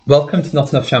Welcome to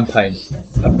Not Enough Champagne,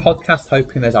 a podcast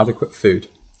hoping there's adequate food.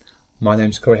 My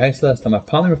name's Corey Hayslehurst. I'm a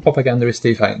partner with propagandist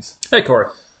Steve Haynes. Hey, Corey.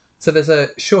 So there's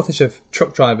a shortage of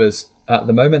truck drivers at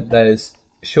the moment. There's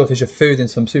a shortage of food in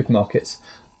some supermarkets.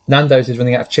 Nando's is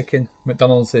running out of chicken.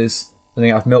 McDonald's is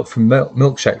running out of milk from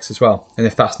milkshakes as well. And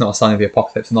if that's not a sign of the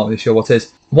apocalypse, I'm not really sure what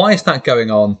is. Why is that going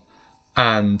on?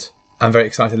 And I'm very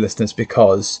excited, listeners,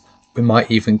 because we might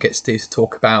even get Steve to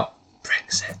talk about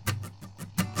Brexit.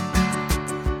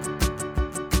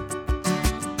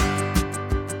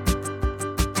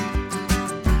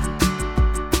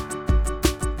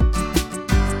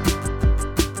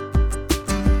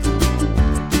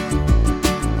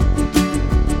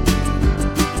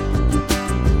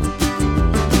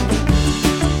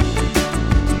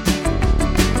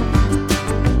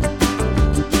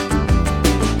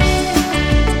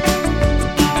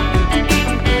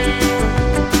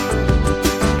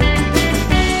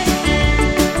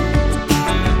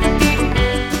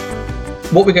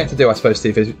 What we're going to do, I suppose,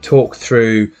 Steve, is talk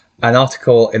through an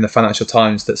article in the Financial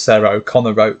Times that Sarah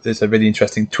O'Connor wrote. There's a really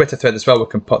interesting Twitter thread as well. We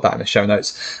can put that in the show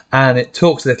notes. And it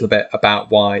talks a little bit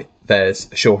about why there's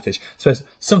a shortage. So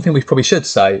something we probably should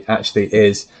say, actually,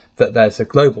 is that there's a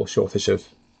global shortage of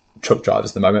truck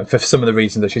drivers at the moment for some of the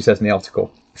reasons that she says in the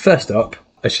article. First up,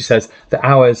 as she says, the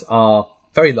hours are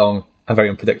very long and very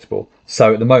unpredictable.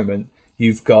 So at the moment,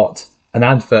 you've got an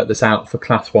advert that's out for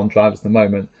Class 1 drivers at the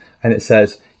moment, and it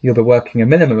says you'll be working a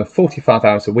minimum of 45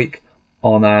 hours a week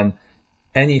on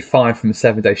any 5 from a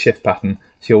 7-day shift pattern,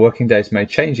 so your working days may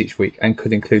change each week and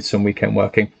could include some weekend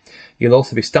working. You'll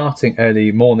also be starting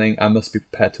early morning and must be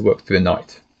prepared to work through the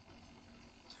night.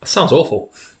 That sounds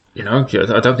awful. You know,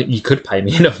 I don't think you could pay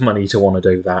me enough money to want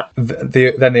to do that.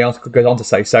 Then the article goes on to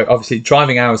say, so obviously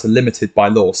driving hours are limited by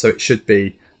law, so it should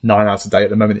be 9 hours a day. At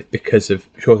the moment, because of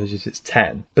shortages, it's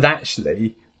 10. But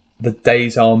actually, the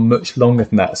days are much longer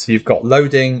than that. So you've got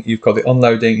loading, you've got the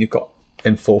unloading, you've got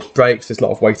enforced breaks, there's a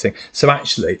lot of waiting. So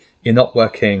actually, you're not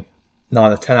working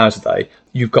 9 or 10 hours a day.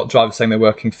 You've got drivers saying they're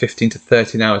working 15 to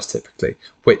 13 hours typically,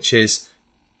 which is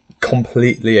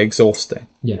completely exhausting.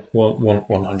 Yeah,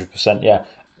 100%. Yeah,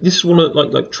 this is one of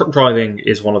like truck driving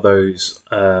is one of those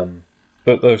kind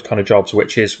of jobs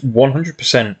which is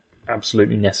 100%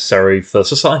 absolutely necessary for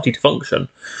society to function.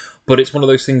 But it's one of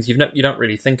those things you don't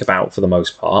really think about for the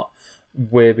most part.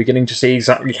 We're beginning to see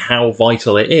exactly how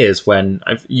vital it is when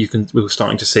we're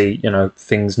starting to see,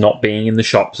 things not being in the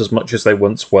shops as much as they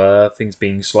once were, things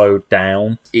being slowed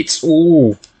down. It's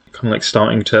all kind of like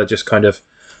starting to just kind of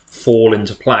fall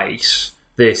into place,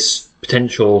 this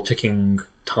potential ticking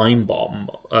time bomb,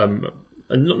 and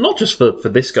not just for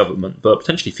this government, but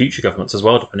potentially future governments as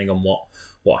well, depending on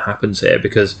what happens here,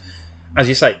 because as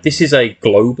you say, this is a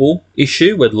global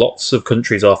issue where lots of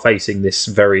countries are facing this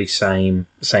very same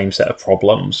set of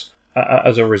problems.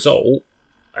 As a result,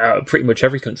 pretty much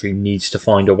every country needs to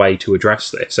find a way to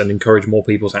address this and encourage more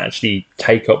people to actually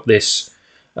take up this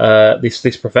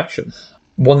profession.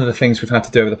 One of the things we've had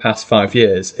to do over the past 5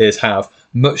 years is have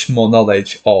much more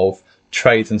knowledge of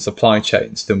trade and supply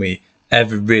chains than we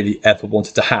ever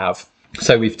wanted to have.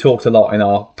 So we've talked a lot in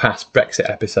our past Brexit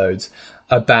episodes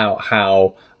about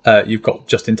how you've got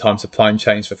just-in-time supply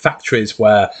chains for factories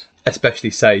where, especially,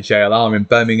 say, JLR in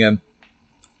Birmingham,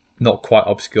 not quite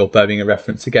obscure Birmingham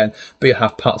reference again, but you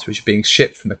have parts which are being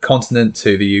shipped from the continent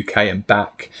to the UK and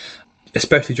back.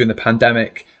 Especially during the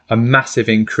pandemic, a massive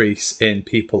increase in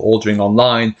people ordering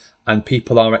online, and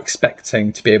people are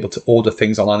expecting to be able to order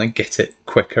things online and get it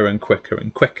quicker and quicker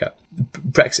and quicker.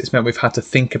 Brexit's meant we've had to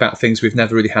think about things we've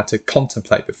never really had to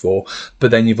contemplate before,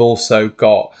 but then you've also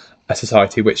got a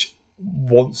society which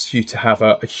wants you to have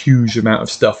a huge amount of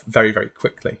stuff very, very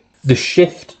quickly. The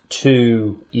shift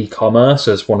to e-commerce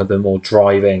as one of the more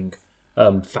driving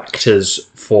factors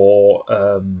for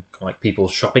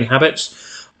people's shopping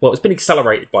habits, well, it's been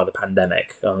accelerated by the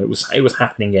pandemic. It was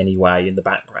happening anyway in the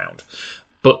background,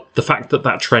 but the fact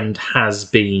that trend has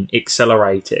been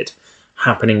accelerated,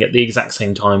 happening at the exact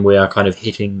same time we are kind of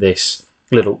hitting this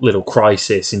little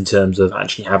crisis in terms of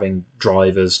actually having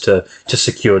drivers to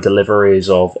secure deliveries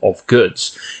of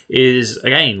goods, is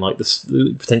again like this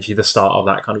potentially the start of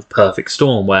that kind of perfect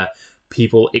storm where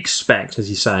people expect, as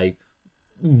you say,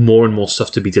 more and more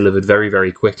stuff to be delivered very,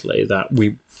 very quickly. That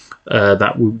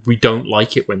we don't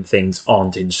like it when things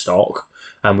aren't in stock,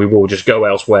 and we will just go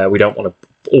elsewhere. We don't want to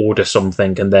order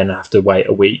something and then have to wait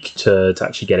a week to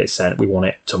actually get it sent. We want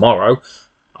it tomorrow,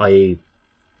 i.e.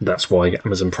 that's why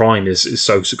Amazon Prime is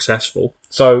so successful.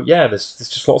 So yeah, there's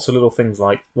just lots of little things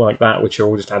like that which are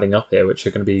all just adding up here, which are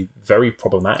going to be very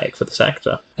problematic for the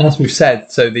sector. As we've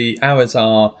said, so the hours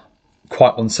are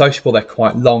quite unsociable, they're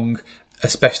quite long,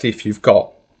 especially if you've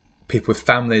got people with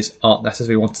families aren't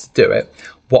necessarily wanting to do it.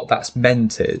 What that's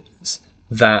meant is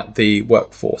that the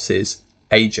workforce is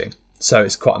aging. So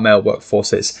it's quite a male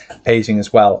workforce, it's aging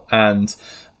as well. And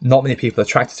not many people are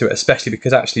attracted to it, especially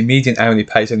because actually median hourly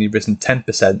pay has only risen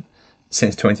 10%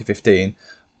 since 2015,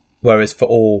 whereas for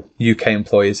all UK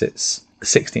employees, it's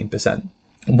 16%.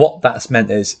 What that's meant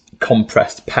is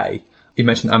compressed pay. You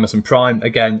mentioned Amazon Prime,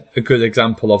 again, a good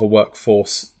example of a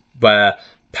workforce where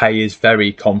pay is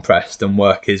very compressed and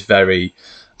work is very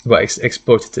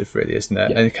exploitative, really, isn't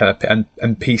it? Yeah.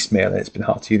 And piecemeal, and it's been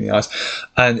hard to unionise.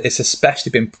 And it's especially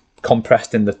been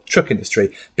compressed in the truck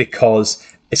industry because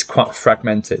it's quite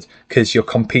fragmented, because you're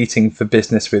competing for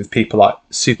business with people like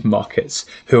supermarkets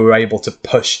who are able to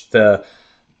push the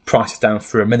prices down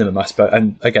through a minimum, I suppose.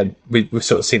 And again, we've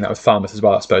sort of seen that with farmers as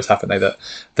well, I suppose, haven't they? That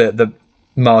the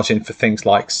margin for things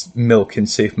like milk in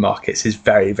supermarkets is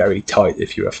very, very tight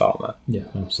if you're a farmer. Yeah,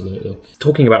 absolutely.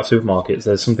 Talking about supermarkets,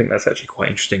 there's something that's actually quite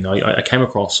interesting. I came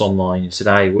across online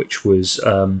today, which was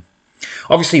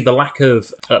obviously the lack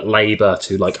of labour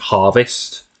to like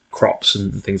harvest crops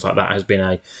and things like that has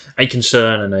been a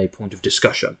concern and a point of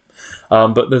discussion.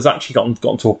 But there's actually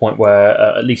gotten to a point where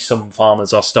at least some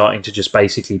farmers are starting to just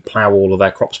basically plough all of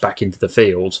their crops back into the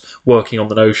fields, working on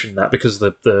the notion that because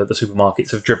the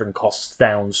supermarkets have driven costs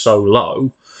down so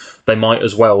low, they might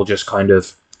as well just kind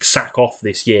of sack off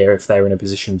this year if they're in a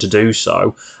position to do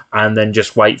so, and then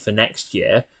just wait for next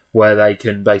year where they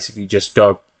can basically just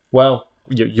go, well,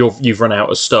 you've run out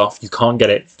of stuff, you can't get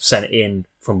it sent in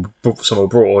from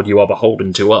abroad, you are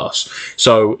beholden to us,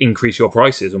 so increase your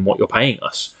prices and what you're paying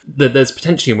us. There's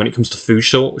potentially, when it comes to food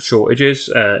shortages,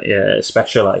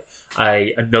 especially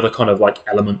another kind of like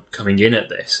element coming in at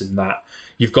this, in that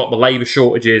you've got the labour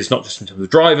shortages, not just in terms of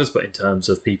drivers, but in terms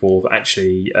of people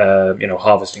actually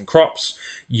harvesting crops.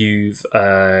 You've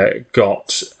got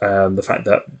the fact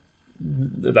that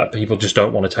people just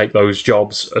don't want to take those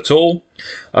jobs at all.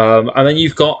 And then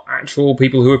you've got actual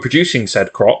people who are producing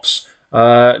said crops,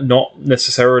 not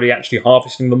necessarily actually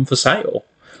harvesting them for sale,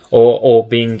 or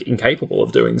being incapable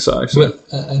of doing so.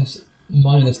 And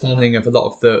my understanding of a lot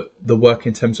of the work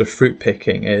in terms of fruit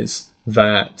picking is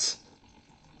that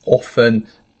often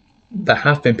there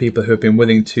have been people who have been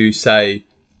willing to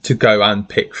go and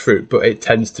pick fruit, but it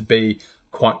tends to be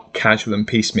quite casual and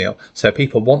piecemeal. So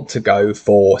people want to go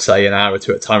for, say, an hour or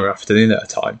two at a time or afternoon at a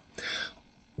time.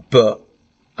 But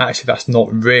actually that's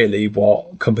not really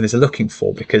what companies are looking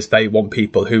for, because they want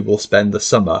people who will spend the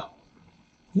summer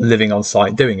living on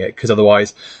site doing it, because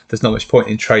otherwise there's not much point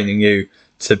in training you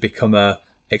to become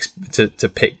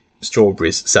to pick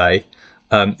strawberries, say,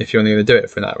 if you're only going to do it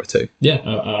for an hour or two. Yeah,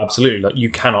 absolutely. Like you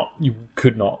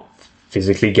could not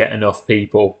physically get enough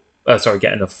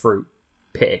fruit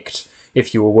picked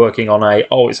if you were working on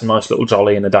it's a nice little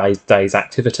jolly in a day's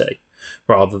activity,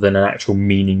 rather than an actual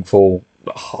meaningful,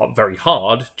 very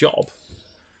hard job.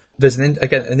 There's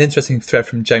an interesting thread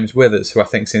from James Withers, who I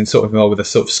think is in sort of more with a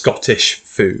sort of Scottish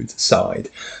food side,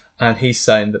 and he's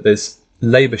saying that there's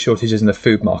labour shortages in the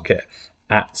food market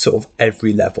at sort of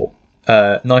every level.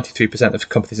 93% of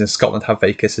companies in Scotland have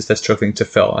vacancies they're struggling to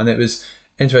fill, and it was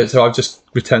interesting. So I've just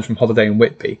returned from holiday in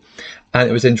Whitby, and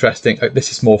it was interesting.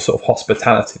 This is more sort of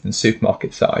hospitality than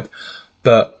supermarket side,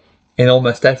 but in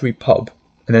almost every pub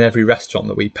and in every restaurant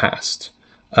that we passed,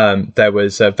 there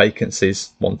was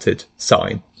vacancies wanted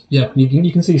sign. Yeah,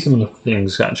 you can see some of the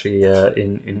things actually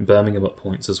in Birmingham at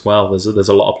points as well. There's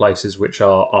a lot of places which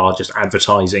are just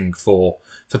advertising for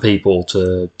people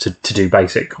to do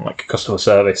basic like customer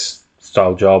service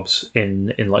style jobs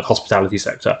in like hospitality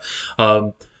sector.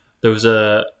 There was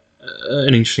an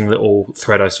interesting little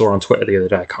thread I saw on Twitter the other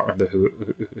day. I can't remember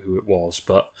who it was,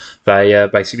 but they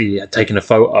basically had taken a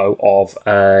photo of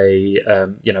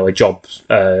a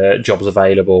jobs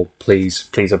available. Please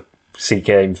seek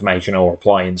information or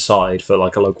apply inside for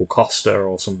like a local Costa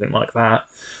or something like that.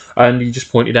 And he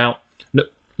just pointed out,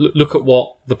 look at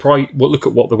what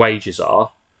the wages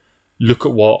are. Look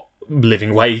at what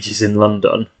living wages in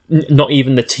London. Not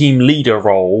even the team leader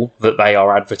role that they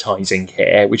are advertising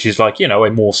here, which is like, a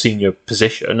more senior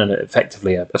position and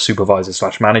effectively a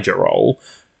supervisor / manager role,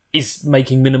 is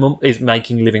making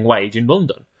living wage in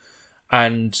London.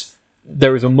 And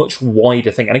there is a much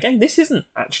wider thing. And again, this isn't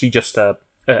actually just a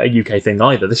UK thing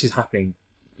either. This is happening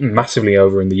massively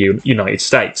over in the United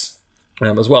States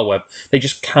as well, where they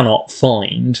just cannot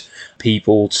find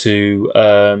people to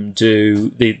do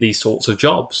these sorts of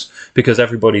jobs, because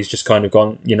everybody's just kind of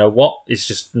gone, you know what, it's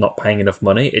just not paying enough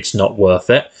money, it's not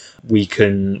worth it, we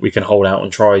can hold out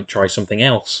and try something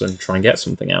else and try and get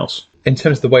something else. In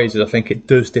terms of the wages, I think it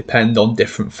does depend on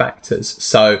different factors.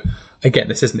 So again,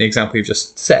 this isn't the example you've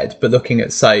just said, but looking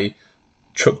at, say,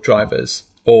 truck drivers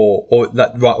or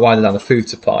that right down the food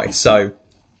supply. So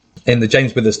in the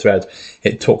James Withers thread,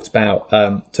 it talked about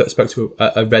spoke to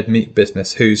a red meat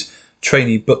business whose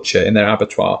trainee butcher in their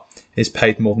abattoir is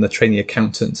paid more than a trainee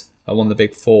accountant at one of the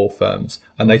big four firms,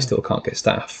 and they still can't get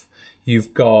staff.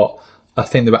 You've got, I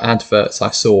think there were adverts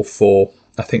I saw for,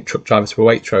 I think, truck drivers for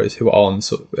Waitrose who are on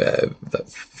sort of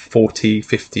 40,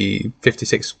 50,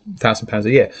 56,000 pounds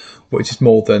a year, which is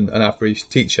more than an average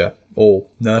teacher or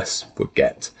nurse would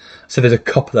get. So there's a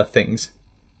couple of things,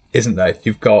 isn't there?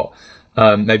 You've got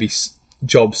maybe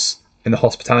jobs in the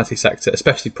hospitality sector,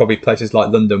 especially probably places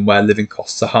like London where living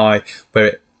costs are high, where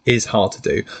it is hard to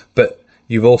do. But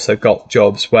you've also got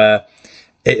jobs where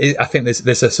I think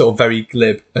there's a sort of very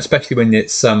glib, especially when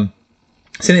it's seen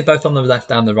it both on the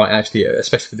left and the right, actually,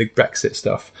 especially with the Brexit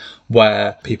stuff,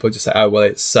 where people just say, oh, well,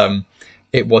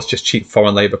 it was just cheap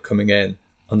foreign labour coming in,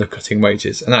 undercutting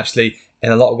wages. And actually,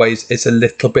 in a lot of ways, it's a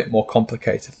little bit more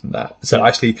complicated than that. So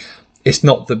actually, it's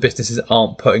not that businesses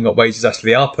aren't putting up wages,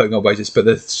 actually they are putting up wages, but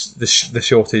the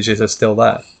shortages are still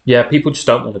there. Yeah, people just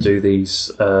don't want to do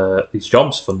these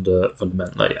jobs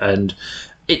fundamentally. And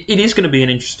it is going to be an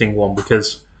interesting one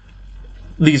because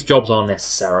these jobs are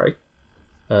necessary.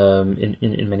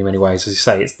 In many ways, as you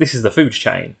say, this is the food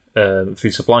chain,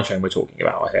 food supply chain we're talking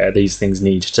about here. These things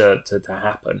need to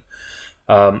happen,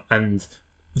 and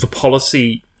the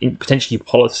potentially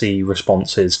policy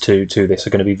responses to this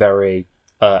are going to be very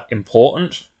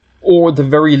important, or at the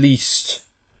very least,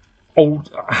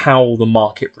 how the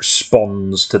market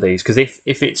responds to these. Because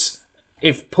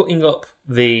if putting up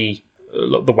the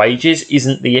wages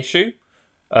isn't the issue.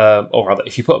 Or rather,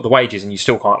 if you put up the wages and you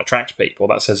still can't attract people,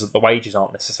 that says that the wages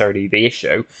aren't necessarily the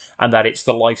issue, and that it's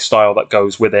the lifestyle that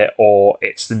goes with it, or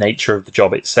it's the nature of the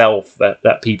job itself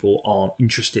that people aren't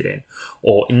interested in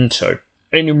or into.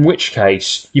 And in which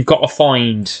case, you've got to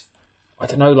find, I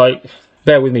don't know, like,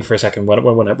 bear with me for a second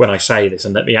when I say this,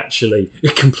 and let me actually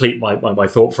complete my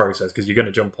thought process, because you're going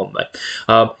to jump on that.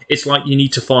 It's like you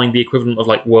need to find the equivalent of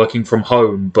like working from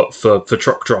home, but for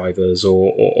truck drivers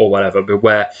or whatever, but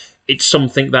where it's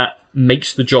something that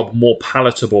makes the job more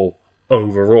palatable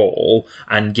overall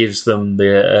and gives them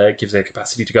their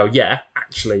capacity to go, yeah,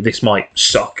 actually, this might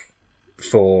suck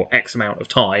for X amount of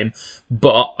time,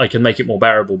 but I can make it more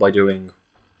bearable by doing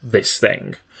this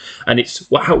thing. And it's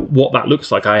what that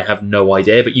looks like, I have no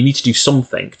idea, but you need to do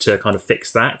something to kind of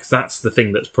fix that, because that's the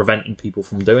thing that's preventing people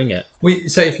from doing it.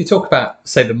 So if you talk about,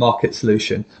 say, the market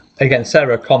solution, again,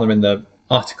 Sarah O'Connor in the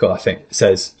article, I think,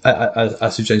 says,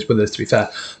 as to James Withers, to be fair,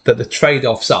 that the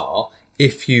trade-offs are,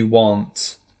 if you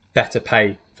want better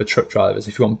pay for truck drivers,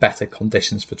 if you want better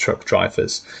conditions for truck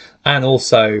drivers, and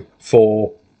also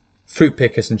for fruit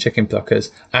pickers and chicken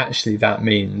pluckers, actually that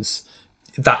means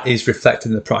that is reflected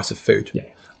in the price of food. Yeah.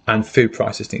 And food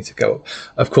prices need to go up.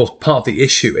 Of course, part of the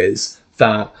issue is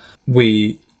that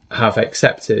we have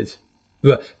accepted,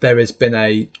 there has been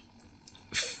it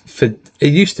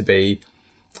used to be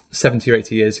 70 or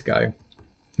 80 years ago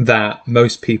that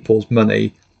most people's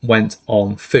money went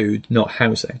on food, not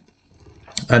housing.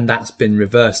 And that's been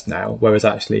reversed now, whereas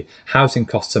actually housing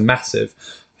costs are massive,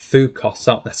 food costs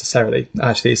aren't necessarily.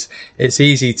 Actually, it's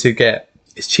easy to get,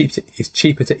 it's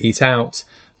cheaper to eat out.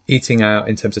 Eating out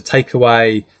in terms of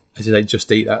takeaway, as they just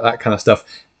eat, that kind of stuff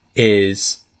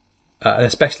is, and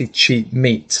especially cheap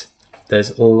meat,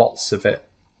 there's lots of it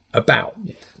about.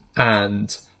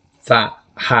 And that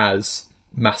has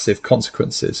massive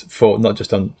consequences for not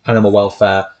just on animal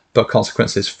welfare, but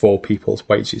consequences for people's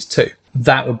wages too.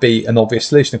 That would be an obvious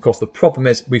solution. Of course, the problem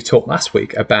is, we've talked last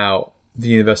week about the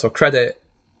universal credit,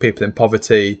 people in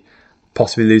poverty,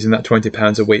 possibly losing that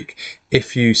 £20 a week.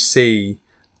 If you see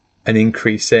an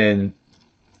increase in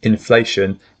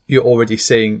inflation, you're already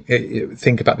seeing,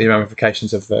 think about the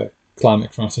ramifications of the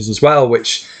climate crisis as well,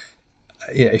 which,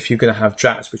 if you're going to have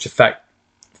droughts which affect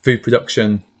food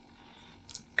production,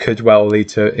 could well lead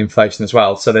to inflation as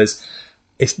well. So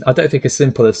I don't think it's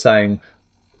simple as saying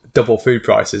double food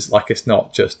prices, like it's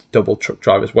not just double truck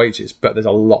drivers' wages, but there's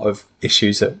a lot of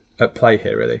issues at play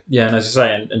here, really. Yeah, and as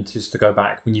I say, and just to go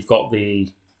back, when you've got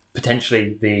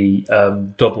potentially the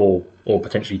double or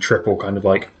potentially triple kind of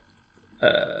like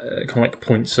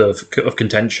points of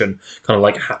contention, kind of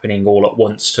like happening all at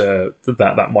once, to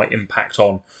that might impact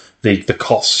on the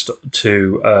cost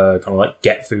to kind of like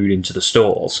get food into the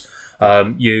stores.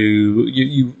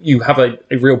 You have a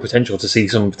real potential to see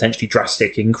some potentially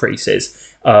drastic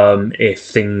increases if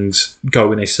things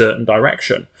go in a certain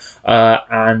direction,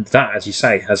 and that, as you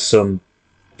say, has some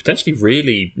potentially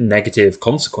really negative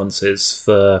consequences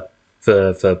for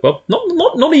well,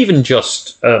 not even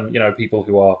just people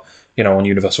who are on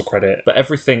universal credit, but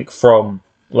everything from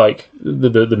like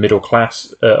the middle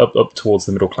class, up towards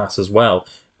the middle class as well,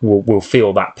 will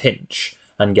feel that pinch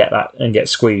and get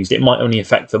squeezed. It might only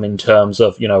affect them in terms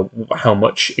of, you know, how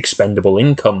much expendable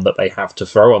income that they have to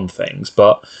throw on things,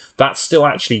 but that still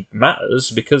actually matters,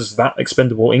 because that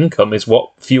expendable income is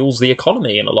what fuels the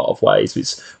economy in a lot of ways.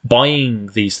 It's buying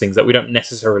these things that we don't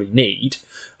necessarily need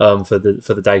for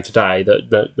the day to day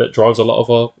that drives a lot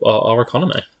of our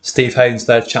economy. Steve Haynes,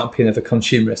 their champion of a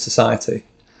consumerist society.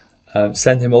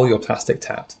 Send him all your plastic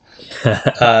tabs.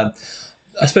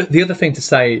 I suppose the other thing to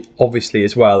say, obviously,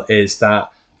 as well, is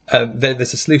that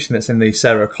there's a solution that's in the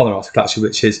Sarah O'Connor article, actually,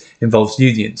 which involves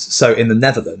unions. So in the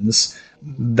Netherlands,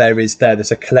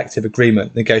 there's a collective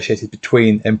agreement negotiated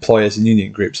between employers and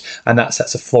union groups, and that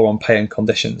sets a floor on pay and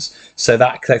conditions. So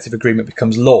that collective agreement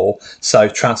becomes law. So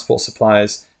transport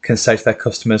suppliers can say to their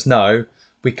customers, no,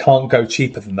 we can't go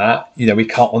cheaper than that. You know, we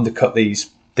can't undercut these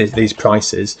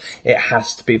prices. It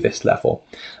has to be this level.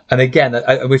 And again,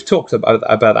 we've talked about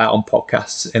that on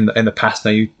podcasts in the past.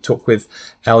 Now, you talked with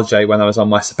LJ when I was on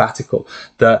my sabbatical,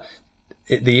 that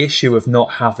the issue of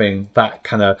not having that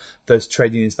kind of those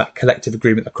trade unions, that collective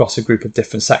agreement across a group of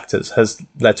different sectors, has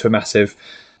led to a massive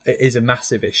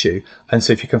issue. And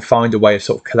so if you can find a way of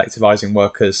sort of collectivizing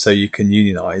workers so you can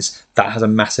unionize, that has a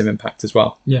massive impact as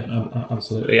well. Yeah,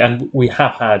 absolutely. And we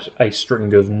have had a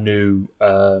string of new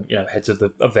heads of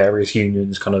various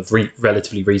unions kind of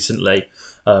relatively recently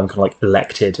kind of like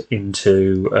elected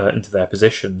into their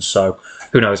positions. So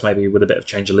who knows, maybe with a bit of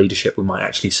change of leadership we might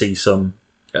actually see some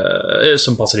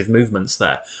positive movements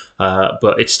there,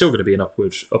 but it's still going to be an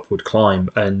upward climb.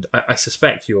 And I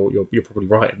suspect you're probably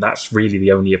right, and that's really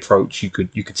the only approach you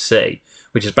could see,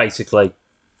 which is basically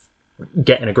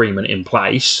get an agreement in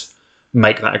place,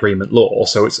 make that agreement law.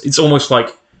 So it's almost like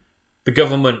the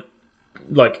government,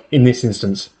 like in this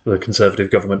instance, the Conservative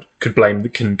government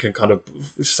can kind of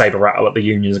saber rattle at the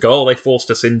unions and go, oh, they forced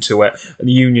us into it, and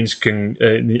the unions can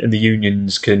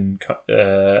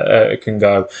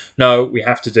go, no, we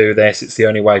have to do this. It's the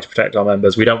only way to protect our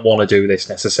members. We don't want to do this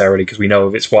necessarily because we know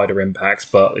of its wider impacts,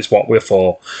 but it's what we're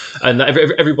for. And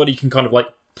everybody can kind of like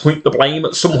point the blame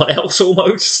at someone else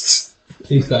almost.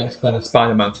 Use that kind of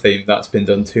Spider-Man theme that's been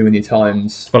done too many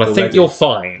times. Well, I think you'll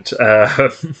find.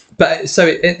 But so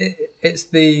it's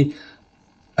the,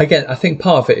 again, I think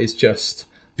part of it is just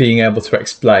being able to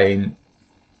explain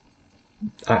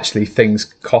actually things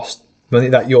cost money,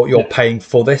 that you're paying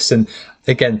for this. And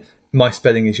again, my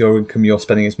spending is your income, your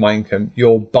spending is my income.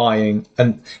 You're buying,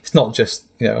 and it's not just,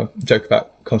 a joke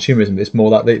about consumerism, it's more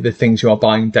like the things you are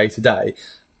buying day to day.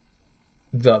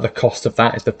 The cost of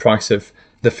that is the price of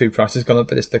the food price has gone up,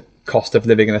 but it's the cost of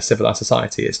living in a civilized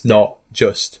society. It's not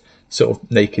just sort of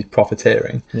naked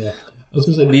profiteering. Yeah, I was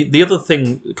going to say the other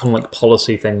thing, kind of like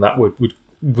policy thing that would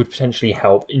potentially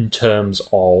help in terms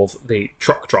of the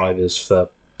truck drivers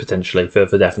for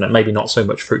definite, maybe not so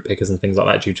much fruit pickers and things like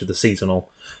that due to the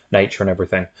seasonal nature and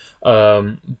everything.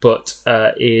 But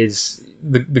is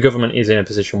the government is in a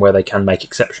position where they can make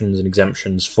exceptions and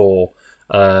exemptions for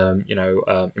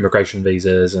immigration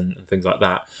visas and things like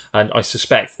that. And I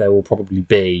suspect there will probably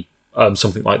be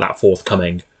something like that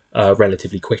forthcoming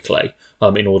relatively quickly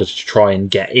in order to try and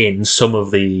get in some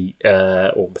of the,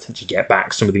 or potentially get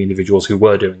back some of the individuals who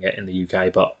were doing it in the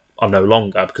UK, but are no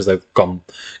longer because they've gone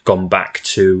back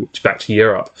to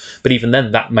Europe. But even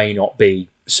then, that may not be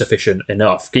sufficient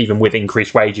enough, even with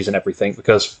increased wages and everything,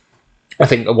 because I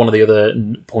think one of the other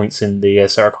points in the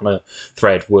Sarah O'Connor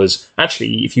thread was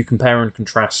actually, if you compare and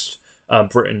contrast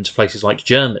Britain to places like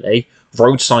Germany,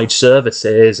 roadside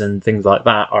services and things like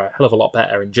that are a hell of a lot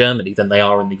better in Germany than they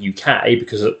are in the UK,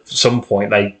 because at some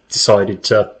point they decided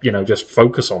to, just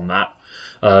focus on that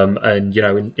and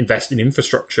invest in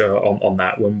infrastructure on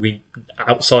that. When we,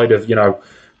 outside of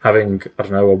having a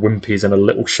Wimpy's and a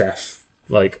Little Chef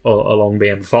like along the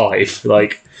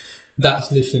M5,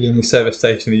 that's literally the only service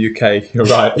station in the UK. You're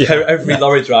right. Yeah. Every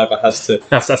lorry driver has to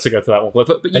go to that one.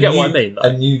 But you get what I mean.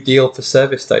 A new deal for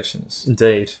service stations.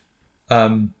 Indeed.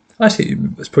 Actually,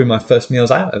 it's probably my first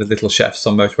meals out at the Little Chefs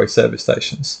on motorway service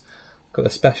stations. Got a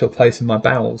special place in my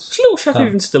bowels. Is Little Chef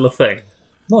even still a thing?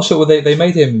 Not sure. Well, they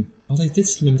made him. Oh, they did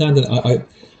slim him down, didn't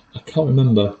I can't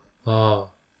remember.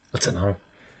 Oh, I don't know.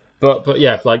 But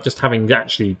yeah, just having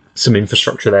actually some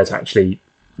infrastructure there to actually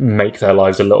make their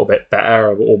lives a little bit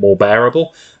better or more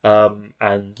bearable,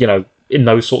 and in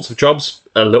those sorts of jobs,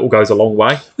 a little goes a long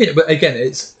way. Yeah, but again,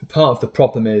 it's part of the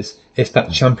problem is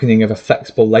that championing of a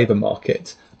flexible labour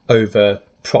market over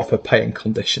proper paying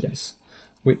conditions.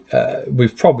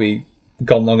 We've probably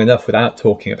gone long enough without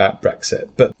talking about Brexit,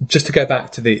 but just to go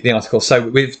back to the article, so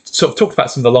we've sort of talked about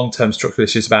some of the long-term structural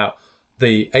issues about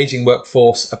the ageing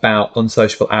workforce, about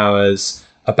unsociable hours,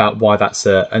 about why that's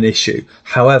an issue.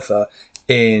 However,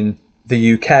 in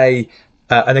the UK,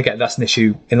 and again, that's an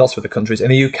issue in lots of other countries. In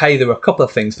the UK, there were a couple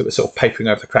of things that were sort of papering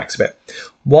over the cracks a bit.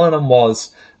 One of them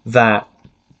was that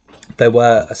there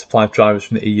were a supply of drivers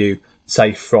from the EU,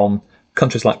 say from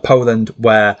countries like Poland,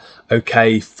 where,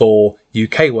 okay, for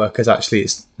UK workers, actually,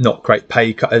 it's not great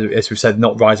pay, as we've said,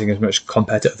 not rising as much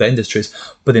compared to other industries.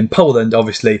 But in Poland,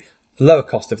 obviously, lower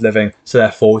cost of living, so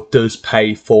therefore does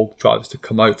pay for drivers to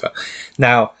come over.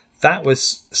 Now, that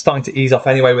was starting to ease off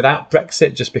anyway without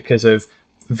Brexit, just because of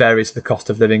various the cost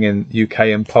of living in UK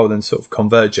and Poland sort of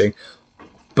converging,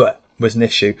 but was an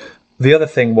issue. The other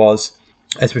thing was,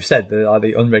 as we've said,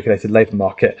 the unregulated labour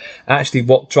market. Actually,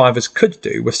 what drivers could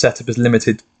do was set up as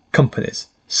limited companies.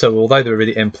 So although they were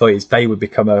really employees, they would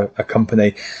become a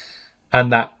company,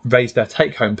 and that raised their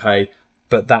take-home pay,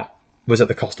 but that was at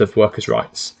the cost of workers'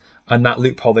 rights. And that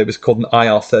loophole, it was called an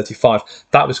IR35,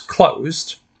 that was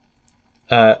closed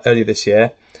earlier this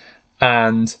year,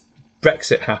 and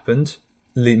Brexit happened,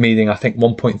 meaning I think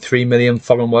 1.3 million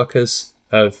foreign workers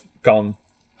have gone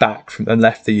back and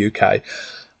left the UK.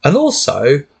 And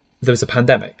also, there was a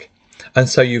pandemic. And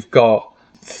so you've got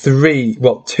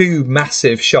two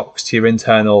massive shocks to your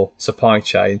internal supply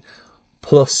chain,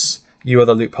 plus your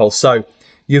other loopholes. So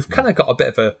you've kind of got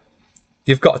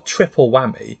you've got a triple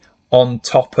whammy on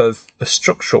top of a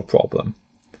structural problem.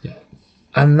 Yeah.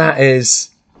 And that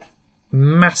is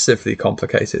massively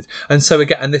complicated. And so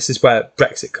again, and this is where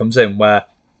Brexit comes in, where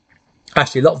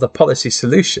actually a lot of the policy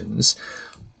solutions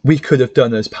we could have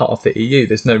done as part of the EU.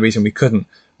 There's no reason we couldn't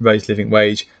raise living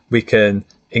wage. We can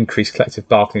increase collective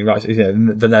bargaining rights. The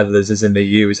Netherlands is in the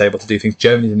EU, is able to do things.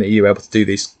 Germany's in the EU, able to do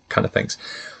these kind of things.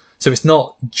 So it's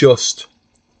not just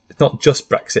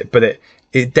Brexit, but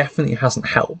it definitely hasn't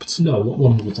helped. No,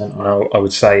 100%. I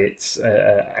would say it's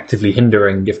actively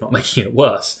hindering, if not making it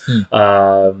worse.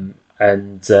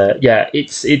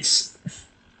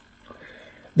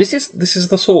 This is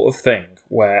the sort of thing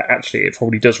where actually it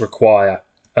probably does require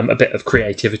a bit of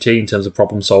creativity in terms of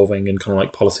problem solving and kind of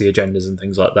like policy agendas and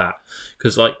things like that.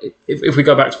 Because like if we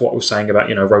go back to what I was saying about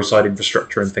roadside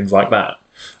infrastructure and things like that,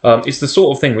 it's the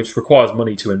sort of thing which requires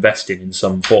money to invest in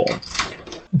some form.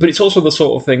 But it's also the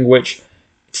sort of thing which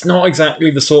it's not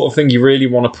exactly the sort of thing you really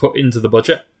want to put into the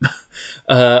budget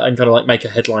and kind of like make a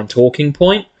headline talking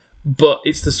point. But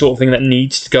it's the sort of thing that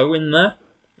needs to go in there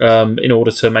in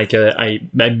order to make a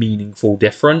meaningful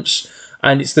difference.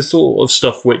 And it's the sort of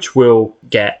stuff which will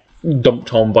get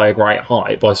dumped on by a great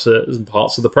height by certain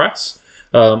parts of the press,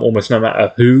 almost no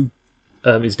matter who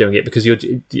is doing it, because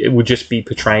it would just be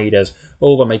portrayed as,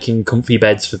 we're making comfy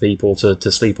beds for people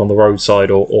to sleep on the roadside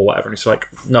or whatever. And it's like,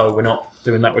 no, we're not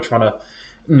doing that. We're trying to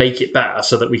make it better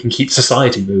so that we can keep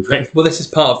society moving. Well, this is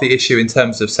part of the issue in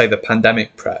terms of, say, the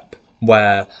pandemic prep,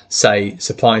 where, say,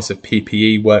 supplies of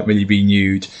PPE weren't really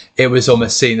renewed. It was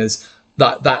almost seen as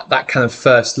that kind of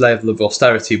first level of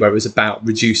austerity, where it was about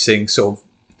reducing sort of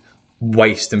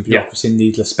waste and bureaucracy and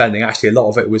needless spending. Actually, a lot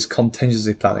of it was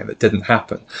contingency planning that didn't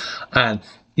happen. And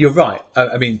you're right.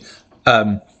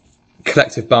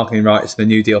 Collective bargaining rights, the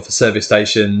New Deal for service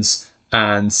stations,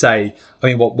 and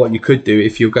what you could do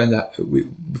if you're going to,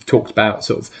 we've talked about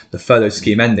sort of the furlough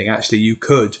scheme ending. Actually, you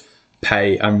could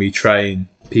pay and retrain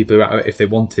people if they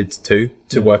wanted to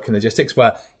work in logistics,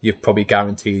 where you've probably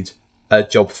guaranteed a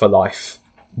job for life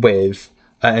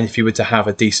and if you were to have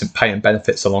a decent pay and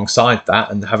benefits alongside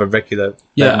that and have a regular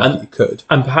you could.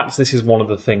 And perhaps this is one of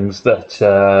the things that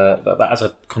as a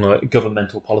kind of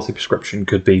governmental policy prescription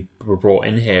could be brought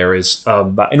in here, is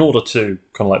that in order to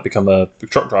kind of like become a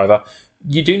truck driver,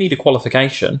 you do need a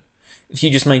qualification. If you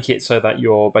just make it so that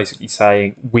you're basically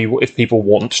saying, if people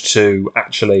want to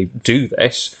actually do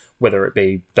this, whether it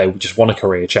be they just want a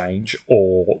career change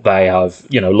or they have,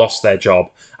 lost their job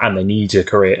and they need a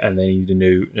career and they need a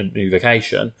new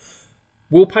vocation,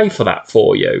 we'll pay for that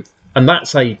for you. And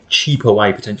that's a cheaper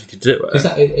way potentially to do it.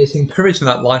 It's encouraging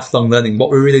that lifelong learning. What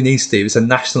we really need, Steve, is a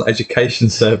national education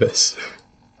service.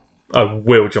 I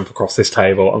will jump across this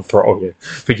table and throttle you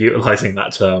for utilising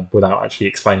that term without actually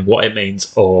explaining what it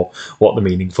means or what the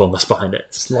meaningfulness behind it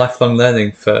is. It's lifelong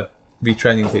learning for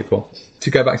retraining people. To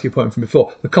go back to your point from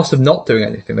before, the cost of not doing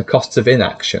anything, the costs of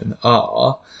inaction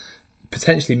are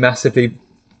potentially massively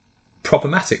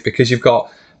problematic, because you've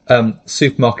got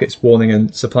supermarkets warning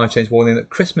and supply chains warning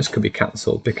that Christmas could be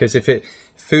cancelled, because if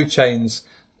food chains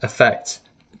affect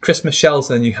Christmas shelves,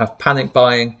 then you have panic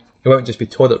buying. It won't just be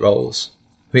toilet rolls.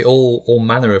 It'll be all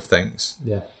manner of things.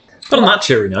 Yeah. But on that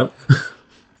cheery note,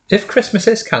 if Christmas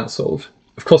is cancelled,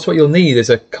 of course, what you'll need is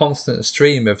a constant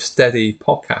stream of steady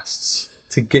podcasts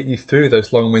to get you through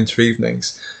those long winter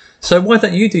evenings. So why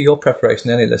don't you do your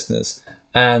preparation, any listeners,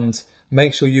 and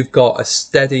make sure you've got a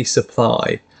steady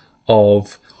supply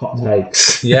of Hot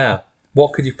takes. Yeah.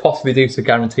 What could you possibly do to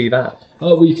guarantee that?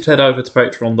 Oh, well, you could head over to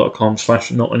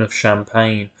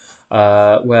patreon.com/notenoughchampagne,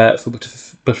 where for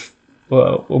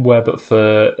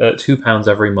 £2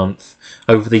 every month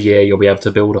over the year, you'll be able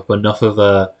to build up enough of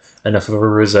a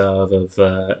reserve of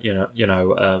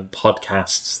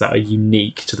podcasts that are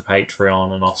unique to the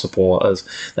Patreon and our supporters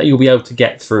that you'll be able to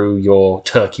get through your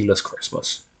turkeyless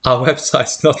Christmas. Our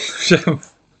website's not.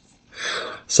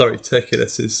 Sorry,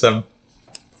 turkeyless is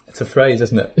it's a phrase,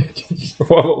 isn't it?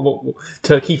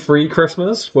 Turkey-free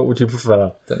Christmas? What would you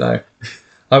prefer? Don't know.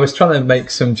 I was trying to make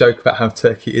some joke about how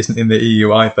Turkey isn't in the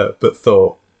EU either, but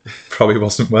thought probably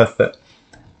wasn't worth it.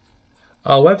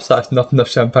 Our website is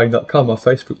notenoughchampagne.com. Our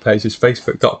Facebook page is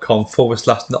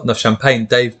facebook.com/notenoughchampagne.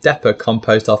 Dave Depper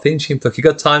composed our theme tune for Lucky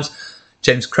Good Times.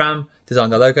 James Cram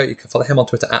designed our logo. You can follow him on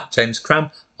Twitter @James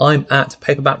Cram. I'm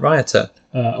 @Paperback Rioter.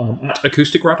 I'm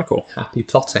 @Acoustic Radical. Happy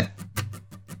plotting.